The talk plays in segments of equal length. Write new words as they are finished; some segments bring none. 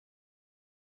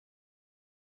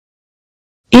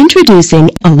Introducing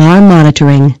alarm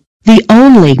monitoring, the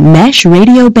only mesh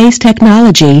radio-based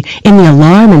technology in the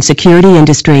alarm and security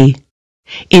industry.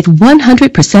 It's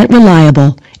 100%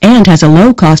 reliable and has a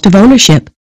low cost of ownership.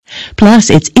 Plus,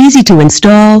 it's easy to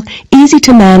install, easy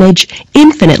to manage,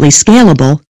 infinitely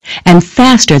scalable, and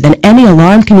faster than any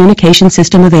alarm communication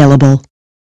system available.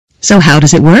 So how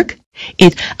does it work?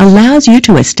 It allows you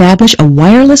to establish a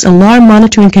wireless alarm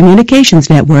monitoring communications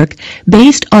network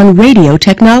based on radio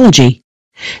technology.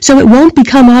 So it won't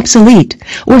become obsolete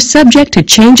or subject to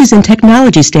changes in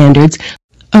technology standards.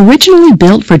 Originally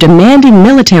built for demanding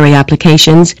military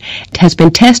applications, it has been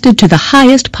tested to the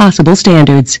highest possible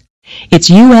standards.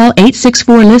 It's UL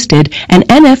 864 listed and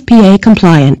NFPA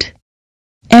compliant.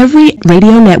 Every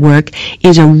radio network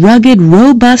is a rugged,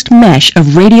 robust mesh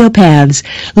of radio paths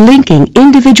linking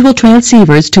individual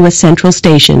transceivers to a central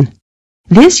station.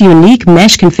 This unique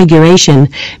mesh configuration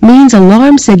means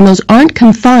alarm signals aren't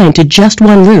confined to just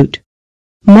one route.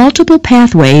 Multiple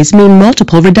pathways mean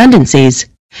multiple redundancies,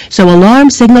 so alarm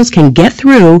signals can get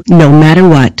through no matter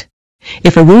what.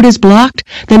 If a route is blocked,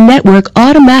 the network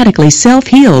automatically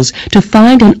self-heals to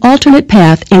find an alternate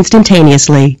path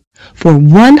instantaneously for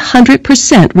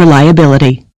 100%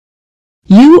 reliability.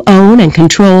 You own and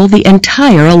control the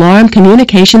entire alarm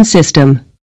communication system.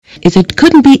 It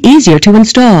couldn't be easier to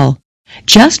install.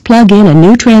 Just plug in a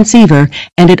new transceiver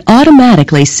and it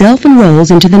automatically self-enrolls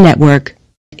into the network.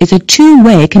 It's a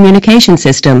two-way communication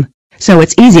system, so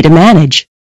it's easy to manage.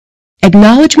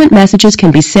 Acknowledgement messages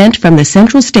can be sent from the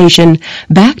central station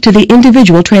back to the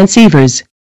individual transceivers.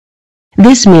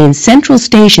 This means central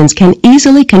stations can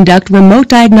easily conduct remote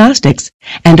diagnostics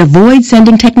and avoid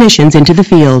sending technicians into the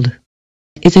field.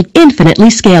 It's infinitely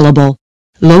scalable,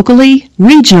 locally,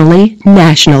 regionally,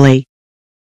 nationally.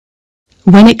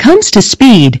 When it comes to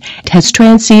speed, it has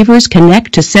transceivers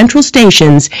connect to central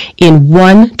stations in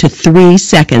 1 to 3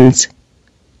 seconds.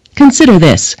 Consider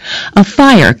this. A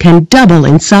fire can double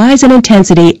in size and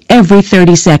intensity every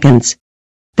 30 seconds.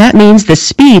 That means the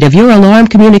speed of your alarm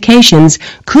communications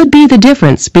could be the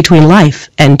difference between life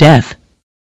and death.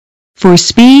 For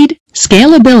speed,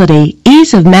 scalability,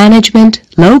 ease of management,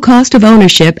 low cost of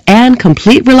ownership, and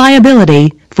complete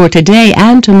reliability for today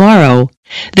and tomorrow,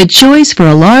 the choice for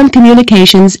alarm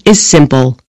communications is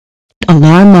simple.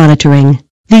 Alarm monitoring,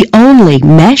 the only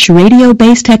mesh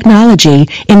radio-based technology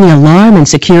in the alarm and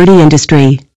security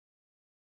industry.